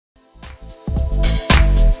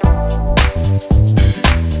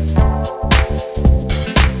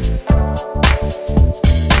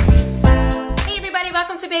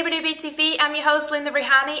your host, Linda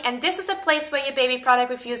Rihani, and this is the place where your baby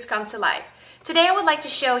product reviews come to life. Today I would like to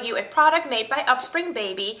show you a product made by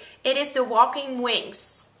UpSpringbaby. It is the Walking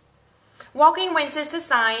Wings. Walking Wings is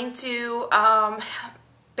designed to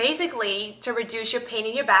basically to reduce your pain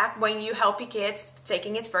in your back when you help your kids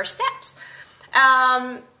taking its first steps.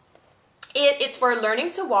 It's for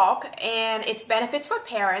learning to walk, and its benefits for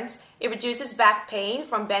parents. It reduces back pain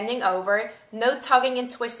from bending over, no tugging and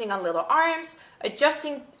twisting on little arms,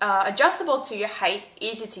 adjustable to your height,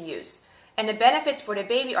 easy to use. And the benefits for the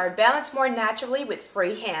baby are balanced more naturally with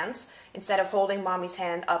free hands instead of holding mommy's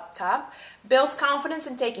hand up top, builds confidence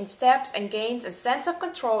in taking steps, and gains a sense of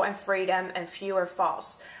control and freedom and fewer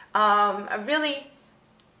falls. I really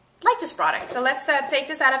like this product. So let's take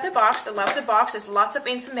this out of the box. I love the box. There's lots of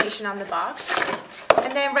information on the box.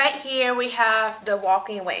 And then right here we have the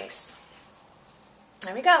Walking Wings.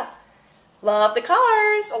 There we go. Love the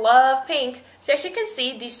colors. I love pink. So as you can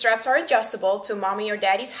see, these straps are adjustable to mommy or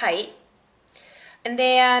daddy's height. And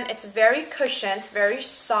then it's very cushioned, very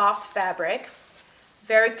soft fabric.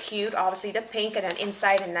 Very cute. Obviously the pink, and then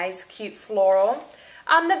inside a nice cute floral.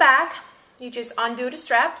 On the back, you just undo the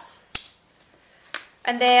straps.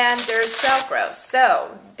 And then there's Velcro.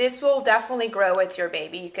 So this will definitely grow with your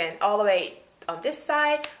baby. You can all the way on this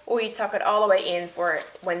side, or you tuck it all the way in for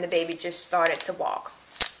when the baby just started to walk.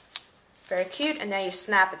 Very cute. And then you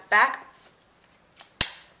snap it back.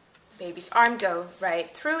 Baby's arm goes right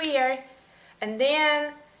through here. And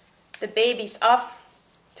then the baby's off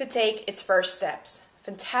to take its first steps.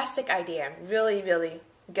 Fantastic idea. Really, really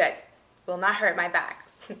good. Will not hurt my back.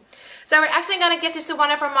 So we're actually going to give this to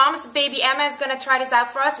one of our moms. Baby Emma is going to try this out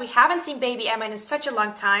for us. We haven't seen Baby Emma in such a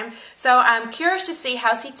long time. So I'm curious to see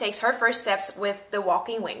how she takes her first steps with the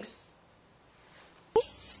Walking Wings.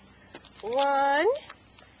 1,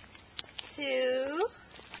 2,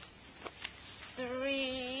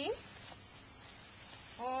 3,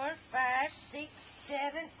 4, 5, 6,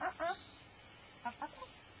 7.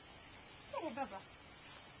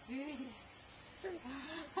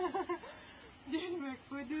 Jangan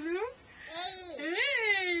aku dulu.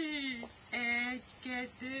 Hey, let's get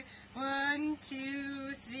the 1,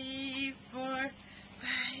 2, 3, 4, 5,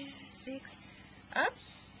 6. Up.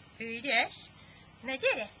 Yes.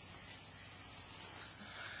 Nadia.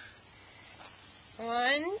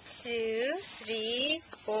 1, 2, 3,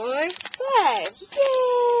 4, 5.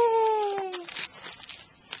 Yay!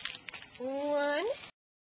 1.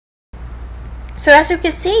 So as you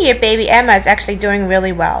can see, your baby Emma is actually doing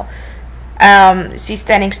really well. She's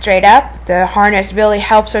standing straight up. The harness really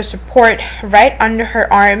helps her support right under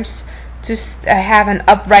her arms to have an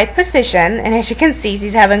upright position, and as you can see,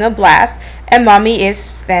 she's having a blast. And mommy is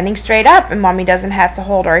standing straight up, and mommy doesn't have to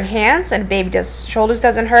hold her hands, and baby's shoulders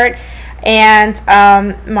doesn't hurt, and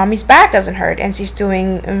mommy's back doesn't hurt, and she's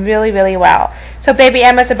doing really, really well. So baby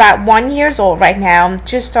Emma's about 1 year old right now,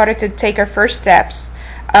 just started to take her first steps.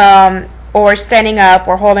 Or standing up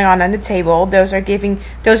or holding on the table. Those are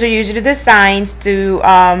usually the signs to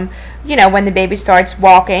you know, when the baby starts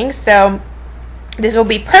walking. So this will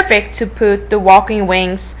be perfect to put the Walking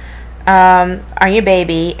Wings on your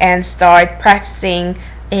baby and start practicing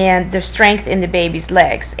and the strength in the baby's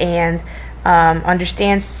legs, and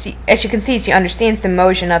understands, as you can see, she understands the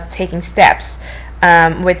motion of taking steps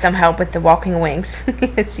with some help with the Walking Wings.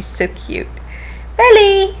 She's so cute.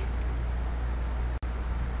 Belly.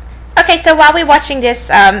 Okay, so while we're watching this,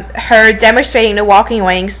 her demonstrating the Walking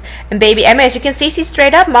Wings, and baby Emma, as you can see, she's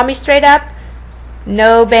straight up, mommy straight up,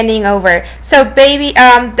 no bending over. So baby,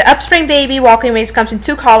 the UpSpringbaby Walking Wings comes in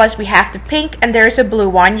 2 colors. We have the pink, and there's a blue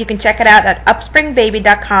one. You can check it out at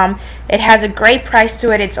UpSpringbaby.com. It has a great price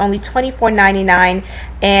to it. It's only $24.99,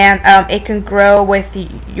 and it can grow with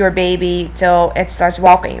your baby till it starts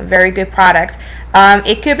walking. Very good product.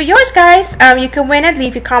 It could be yours, guys. You can win it.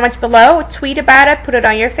 Leave your comments below. Tweet about it. Put it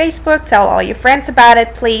on your Facebook. Tell all your friends about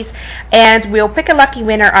it, please. And we'll pick a lucky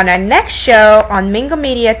winner on our next show on Mingo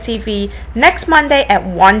Media TV next Monday at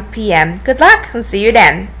 1 p.m. Good luck, and see you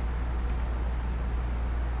then.